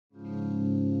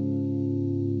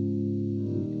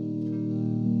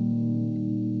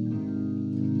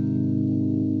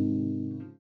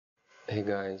Hey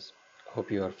guys,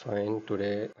 hope you are fine.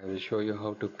 Today I will show you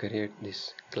how to create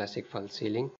this classic false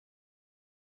ceiling.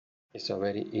 It's a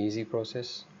very easy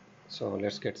process. So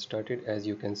let's get started. As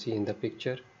you can see in the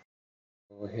picture,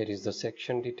 so here is the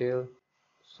section detail.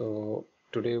 So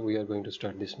today we are going to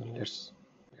start this one. Let's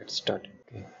start.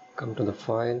 Okay, come to the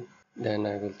file. Then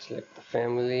I will select the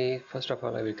family. First of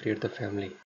all, I will create the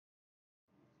family.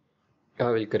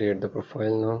 I will create the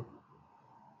profile now.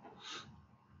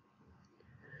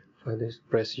 For this,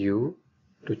 press U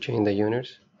to change the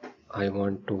units. I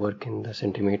want to work in the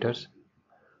centimeters.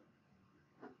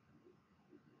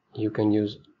 You can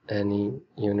use any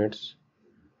units.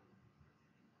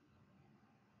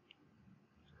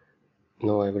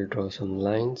 Now I will draw some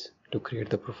lines to create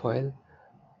the profile.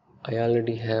 I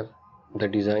already have the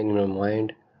design in my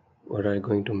mind what I'm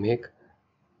going to make,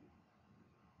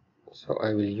 so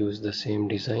I will use the same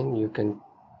design. You can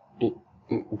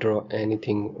draw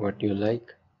anything what you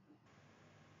like.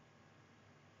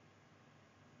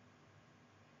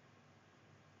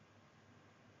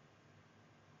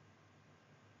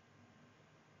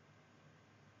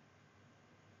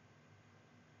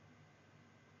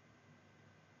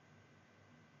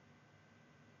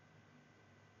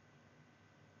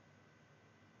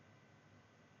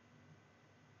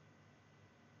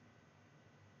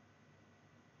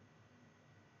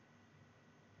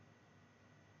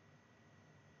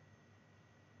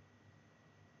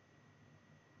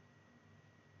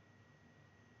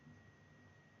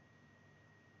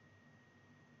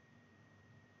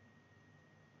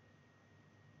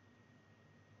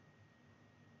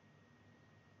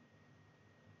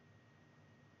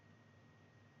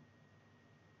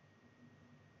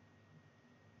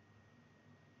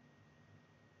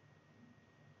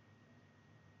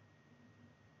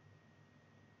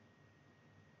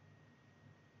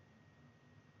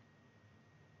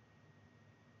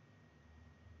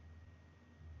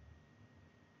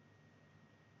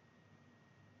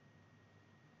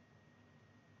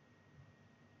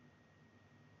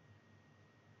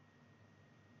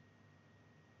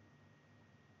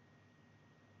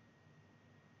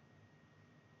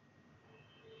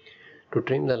 To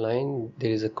trim the line,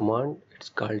 there is a command, it's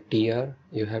called TR.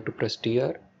 You have to press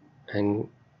TR and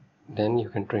then you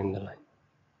can trim the line.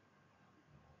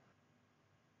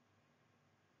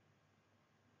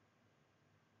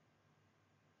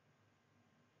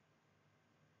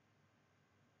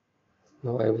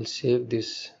 Now I will save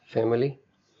this family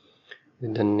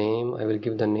with the name. I will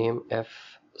give the name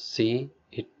FC.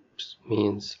 It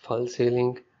means false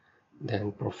ceiling.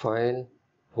 Then profile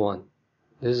 1.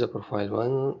 This is a profile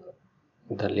 1.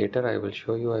 The later I will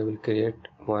show you, I will create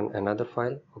another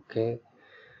file. Okay,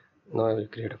 now I will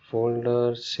create a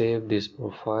folder, save this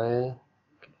profile.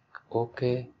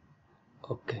 Okay,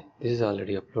 this is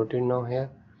already uploaded now here.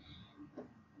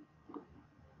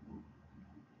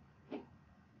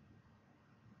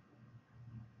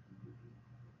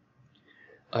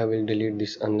 I will delete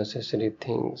these unnecessary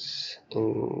things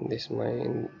in this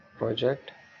my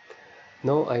project.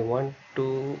 Now I want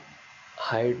to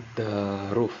hide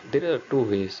the roof. There are two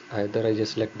ways. Either I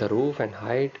just select the roof and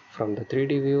hide from the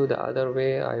 3D view. The other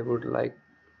way, I would like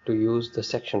to use the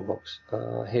section box.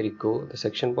 Here you go, the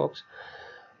section box.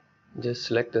 Just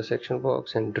select the section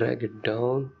box and drag it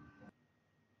down.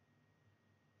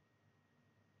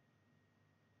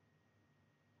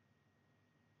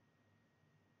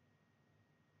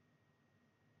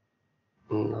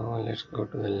 Now let's go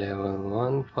to the level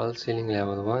 1, false ceiling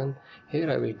level 1.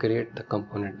 Here I will create the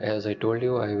component. As I told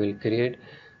you, I will create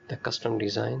the custom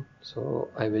design. So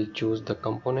I will choose the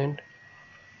component.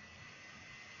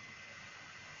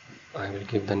 I will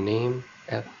give the name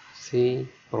FC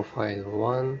profile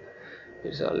 1.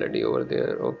 It's already over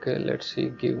there. Okay, let's see,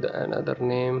 give the another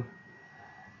name,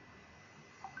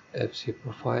 FC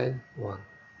profile 1.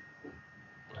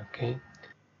 Okay,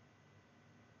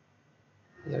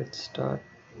 let's start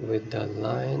with the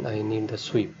line. I need the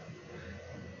sweep,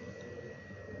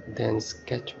 then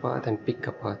sketch path and pick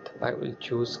a path. I will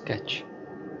choose sketch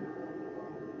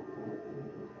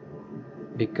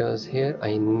because here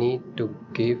I need to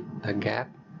give the gap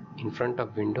in front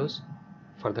of windows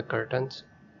for the curtains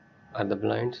or the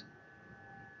blinds.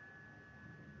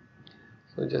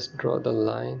 So just draw the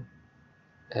line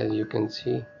as you can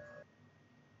see.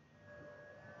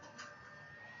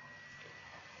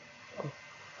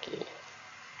 Okay,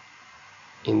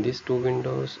 in these two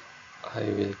windows I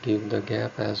will give the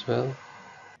gap as well.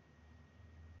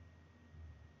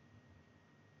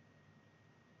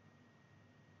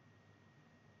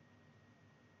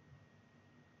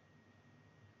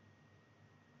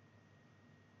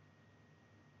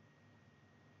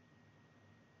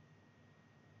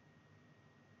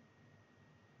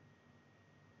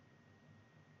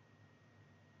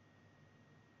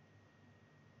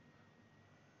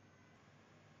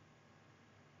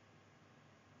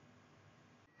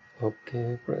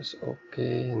 Okay, press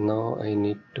OK. Now I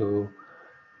need to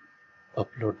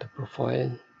upload the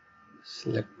profile.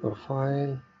 Select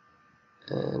profile,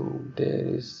 and there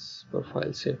is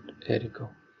profile saved. Here you go.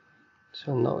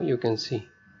 So now you can see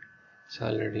it's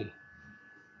already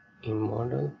in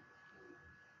model.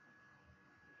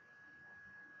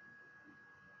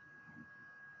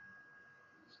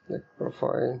 Select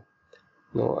profile.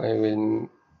 Now I will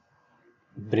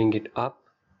bring it up.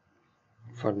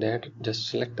 For that, just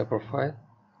select the profile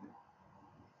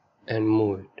and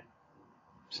move it.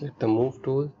 Select the move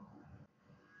tool.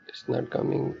 It's not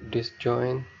coming.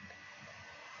 Disjoin.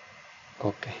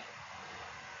 Okay.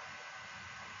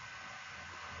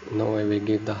 Now I will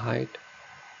give the height.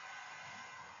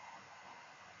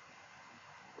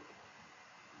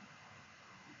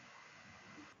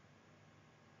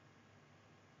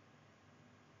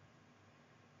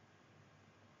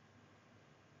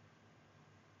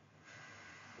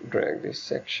 Drag this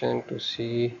section to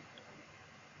see.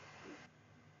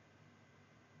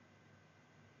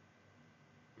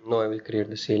 Now I will create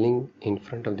the ceiling in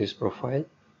front of this profile.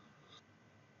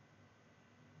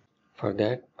 For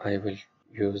that, I will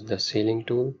use the ceiling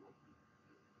tool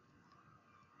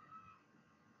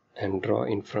and draw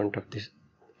in front of this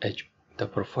edge the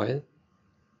profile.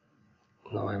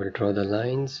 Now I will draw the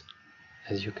lines,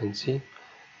 as you can see.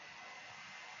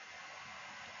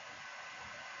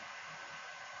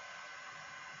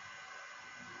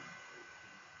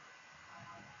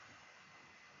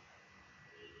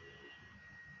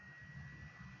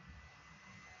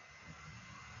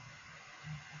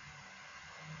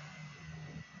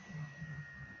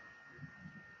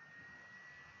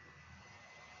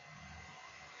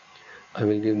 I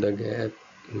will give the gap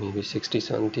maybe 60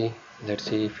 cm. Let's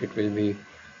see if it will be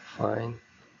fine.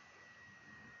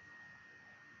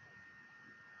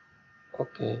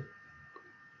 Okay.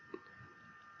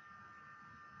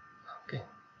 Okay.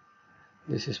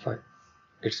 This is fine.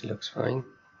 It looks fine.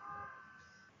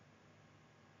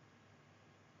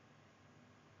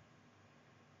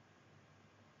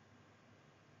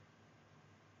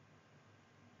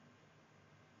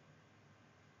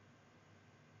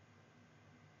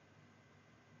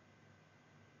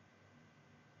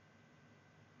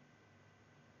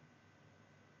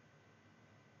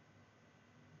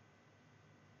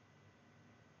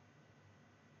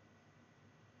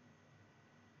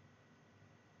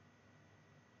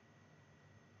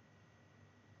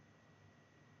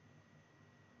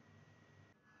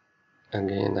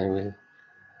 Again, I will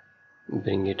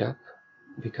bring it up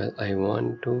because I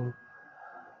want to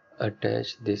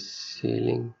attach this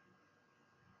ceiling,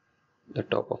 the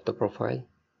top of the profile.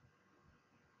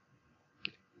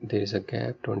 There is a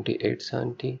gap 28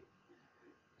 cm,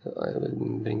 so I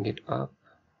will bring it up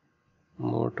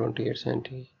more 28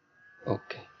 cm.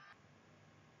 Okay.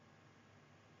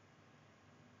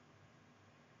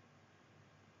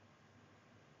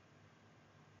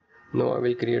 Now I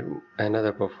will create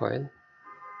another profile.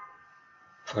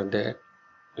 For that,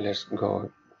 let's go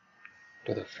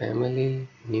to the family,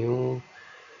 new,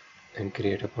 and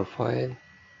create a profile.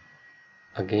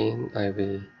 Again, I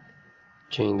will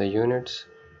change the units.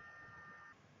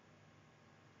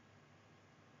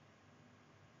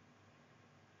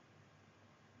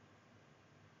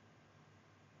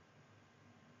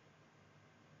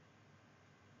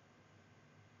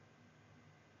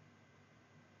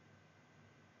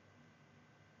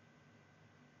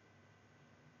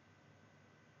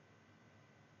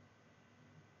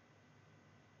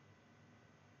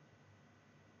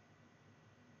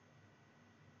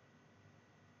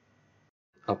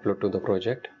 Upload to the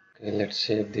project. Okay, let's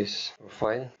save this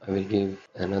profile. I will give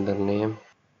another name.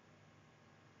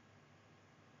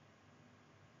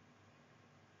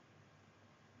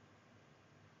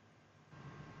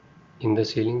 In the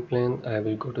ceiling plane, I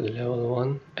will go to the level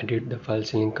 1, edit the file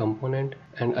ceiling component,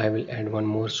 and I will add one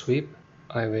more sweep.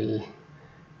 I will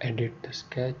edit the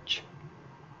sketch,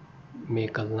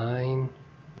 make a line.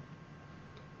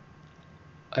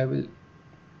 I will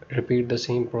repeat the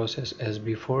same process as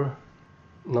before.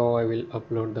 Now I will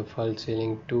upload the file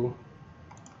ceiling to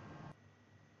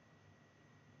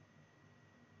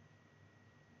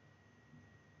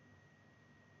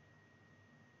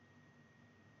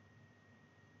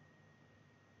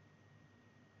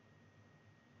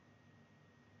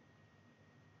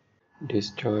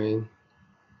disjoin,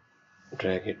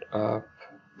 drag it up.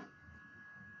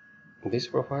 This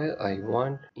profile I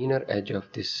want inner edge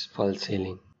of this file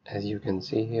ceiling, as you can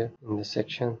see here in the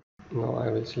section. Now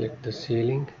I will select the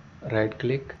ceiling, right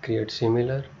click, create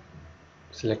similar,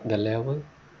 select the level.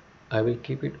 I will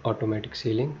keep it automatic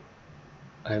ceiling.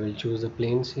 I will choose the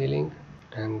plane ceiling,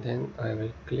 and then I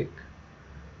will click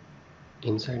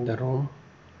inside the room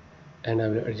and I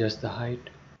will adjust the height.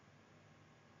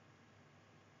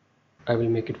 I will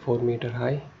make it 4 meter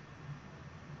high.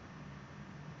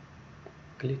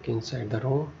 Click inside the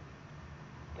room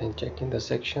and check in the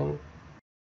section.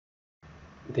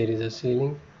 There is a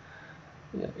ceiling.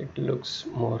 Yeah, it looks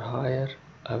more higher.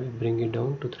 I will bring it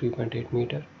down to 3.8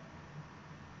 meter.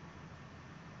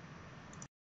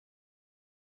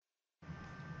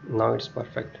 Now it's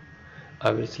perfect.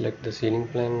 I will select the ceiling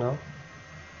plan now.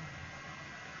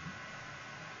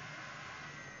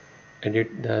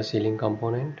 Edit the ceiling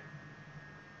component.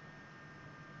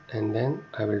 And then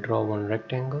I will draw one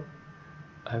rectangle.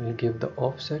 I will give the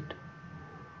offset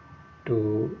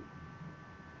to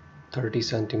 30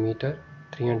 centimeter,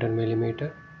 300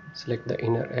 millimeter. Select the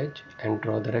inner edge and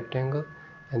draw the rectangle,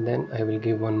 and then I will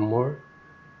give one more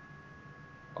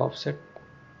offset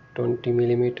 20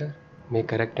 millimeter.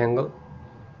 Make a rectangle.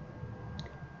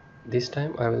 This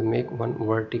time I will make one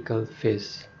vertical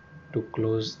face to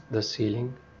close the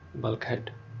ceiling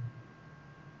bulkhead.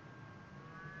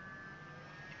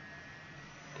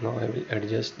 Now I will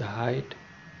adjust the height.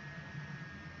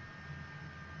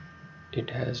 It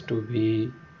has to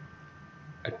be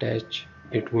attached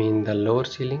between the lower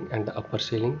ceiling and the upper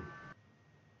ceiling.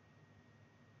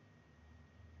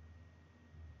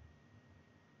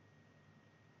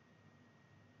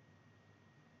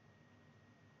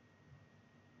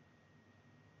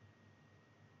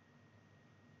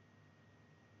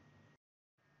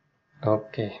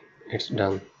 Okay, it's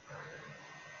done.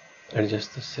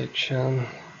 Adjust the section.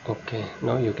 Okay,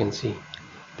 now you can see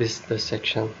this is the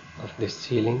section of this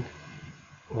ceiling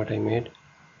what I made.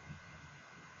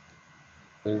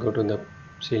 We'll go to the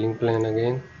ceiling plan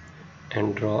again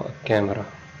and draw a camera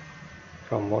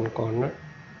from one corner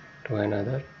to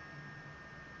another.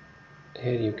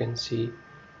 Here you can see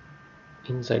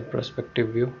inside perspective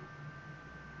view.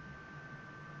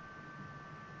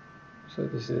 So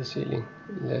this is the ceiling.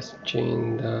 Let's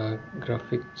change the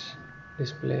graphics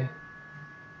display.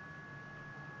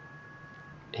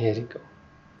 Here you go.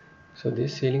 So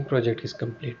this ceiling project is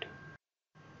complete.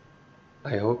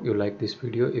 I hope you like this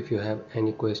video. If you have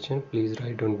any question, please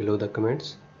write down below the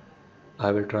comments.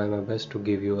 I will try my best to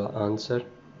give you an answer.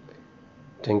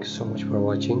 Thank you so much for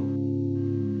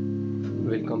watching.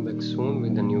 We'll come back soon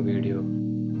with a new video.